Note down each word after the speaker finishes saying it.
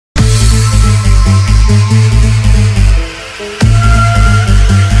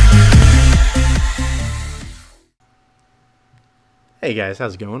Hey guys,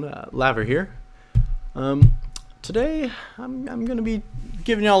 how's it going? Laver here. Today I'm gonna be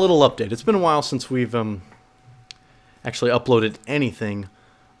giving y'all a little update. It's been a while since we've actually uploaded anything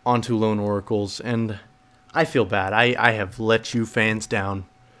onto Lone Oracles, and I feel bad. I have let you fans down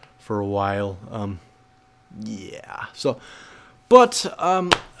for a while. Yeah. But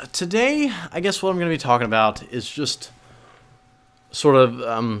today I guess what I'm gonna be talking about is just sort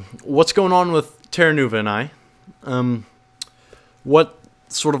of what's going on with Terranuva and I. What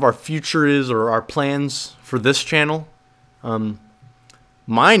sort of our future is, or our plans for this channel,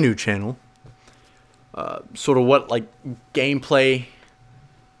 my new channel, sort of what like gameplay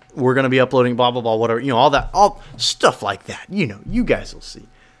we're gonna be uploading, blah blah blah, whatever, you know, all stuff like that. You know, you guys will see.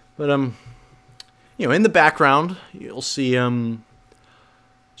 But you know, in the background you'll see some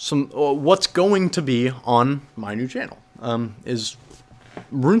what's going to be on my new channel is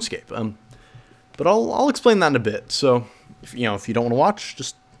RuneScape. But I'll explain that in a bit. So if you don't want to watch,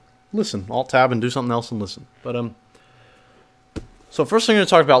 just listen. Alt tab and do something else and listen. But so first I'm going to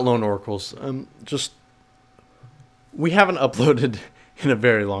talk about Lone Oracles. We haven't uploaded in a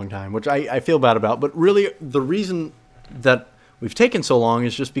very long time, which I feel bad about. But really, the reason that we've taken so long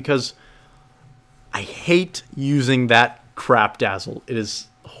is just because I hate using that crap dazzle. It is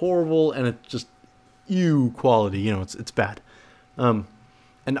horrible, and it's just quality. You know, it's bad.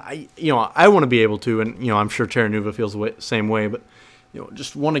 And I want to be able to, and I'm sure Terranuva feels the same way, but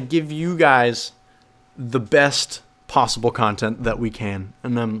just want to give you guys the best possible content that we can.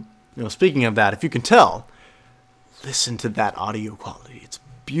 And speaking of that, if you can tell, listen to that audio quality. It's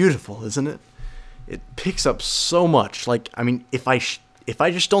beautiful, isn't it? It picks up so much. Like, I mean, if I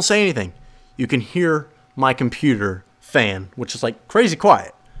just don't say anything, you can hear my computer fan, which is like crazy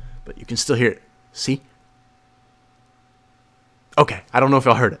quiet, but you can still hear it. See? Okay, I don't know if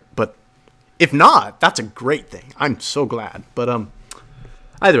y'all heard it, but if not, that's a great thing. I'm so glad. But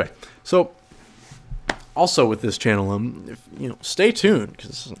either way, so also with this channel, stay tuned,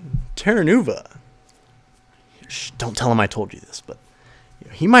 because Terranuva, don't tell him I told you this, but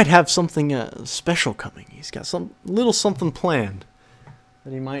he might have something special coming. He's got some little something planned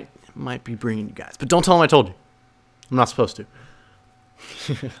that he might be bringing you guys. But don't tell him I told you. I'm not supposed to.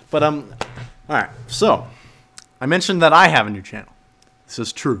 But all right. So I mentioned that I have a new channel. This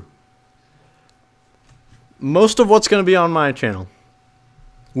is true. Most of what's going to be on my channel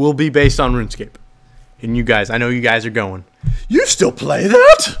will be based on RuneScape. And you guys, I know you guys are going, you still play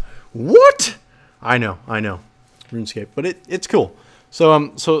that? What? I know. RuneScape, but it's cool.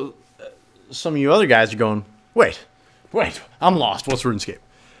 So some of you other guys are going, wait, I'm lost. What's RuneScape?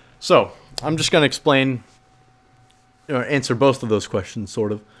 So I'm just going to explain or answer both of those questions,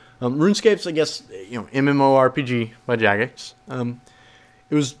 sort of. RuneScape's, I guess, MMORPG by Jagex.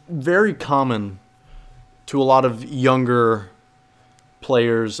 It was very common to a lot of younger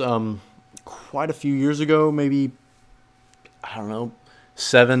players quite a few years ago, maybe, I don't know,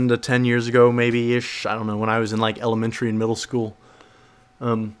 7 to 10 years ago, maybe-ish. I don't know, when I was in like elementary and middle school.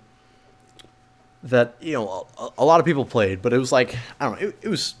 That, a lot of people played, but it was like, I don't know, it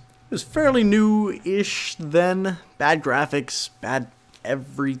was fairly new-ish then. Bad graphics,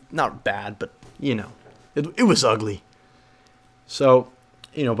 not bad, but it was ugly. So,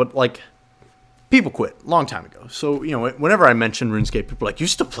 but like, people quit long time ago. So, whenever I mention RuneScape, people are like, you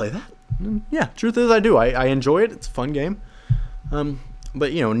still play that? And yeah, truth is I do. I enjoy it. It's a fun game.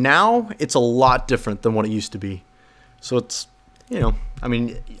 But now it's a lot different than what it used to be. So it's, I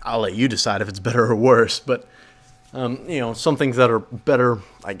mean, I'll let you decide if it's better or worse, but some things that are better,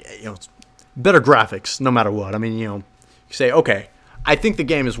 like, better graphics no matter what. I mean, you say, okay, I think the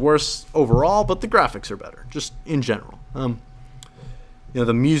game is worse overall, but the graphics are better, just in general.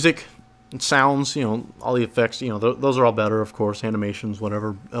 The music and sounds, all the effects, those are all better, of course, animations,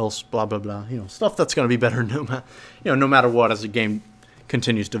 whatever else, blah, blah, blah, stuff that's going to be better no matter what as the game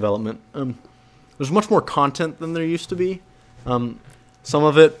continues development. There's much more content than there used to be. Some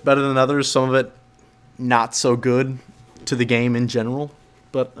of it better than others, some of it not so good to the game in general,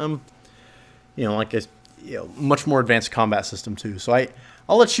 but, like a much more advanced combat system too. So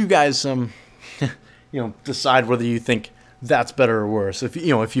I'll let you guys decide whether you think that's better or worse. If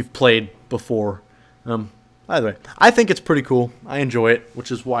you've played before. Either way, I think it's pretty cool. I enjoy it,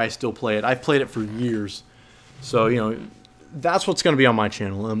 which is why I still play it. I've played it for years. So that's what's going to be on my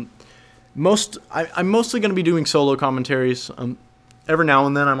channel. I'm mostly going to be doing solo commentaries. Every now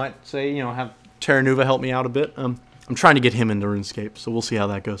and then I might say have Terranuva help me out a bit. I'm trying to get him into RuneScape, so we'll see how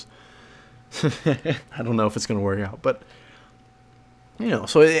that goes. I don't know if it's going to work out, but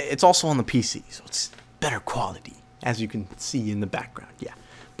so it's also on the PC, so it's better quality, as you can see in the background. Yeah,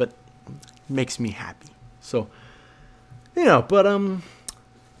 but it makes me happy. So you know, but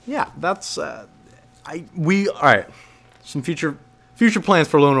yeah, that's all right. Some future plans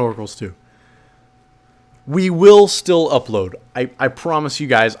for Lone Oracles too. We will still upload. I promise you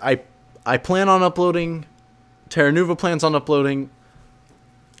guys. I plan on uploading. Terra Nuva plans on uploading.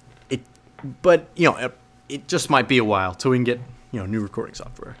 But you know, it just might be a while till we can get, you know, new recording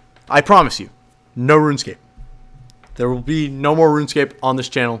software. I promise you, no RuneScape. There will be no more RuneScape on this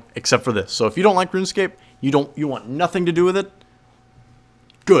channel except for this. So if you don't like RuneScape, you want nothing to do with it,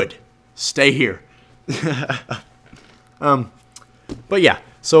 good. Stay here. But yeah,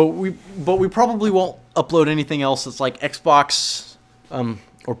 so we probably won't upload anything else that's like Xbox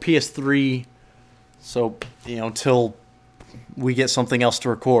or PS3. So, you know, until we get something else to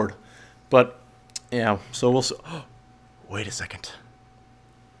record. But yeah, so we'll see. Oh, wait a second.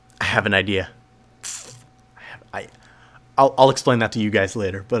 I have an idea. I'll explain that to you guys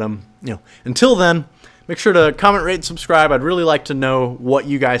later. But you know, until then, make sure to comment, rate, and subscribe. I'd really like to know what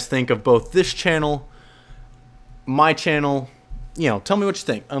you guys think of both this channel, my channel. You know, tell me what you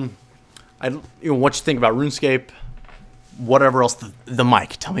think. You know, what you think about RuneScape, whatever else. The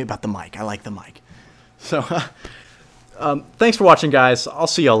mic. Tell me about the mic. I like the mic. So, thanks for watching, guys. I'll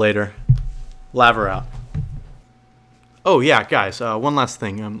see y'all later. Laver out. Oh yeah, guys. One last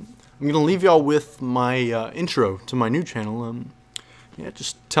thing. I'm gonna leave y'all with my intro to my new channel. Yeah,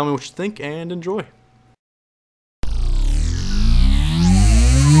 just tell me what you think and enjoy.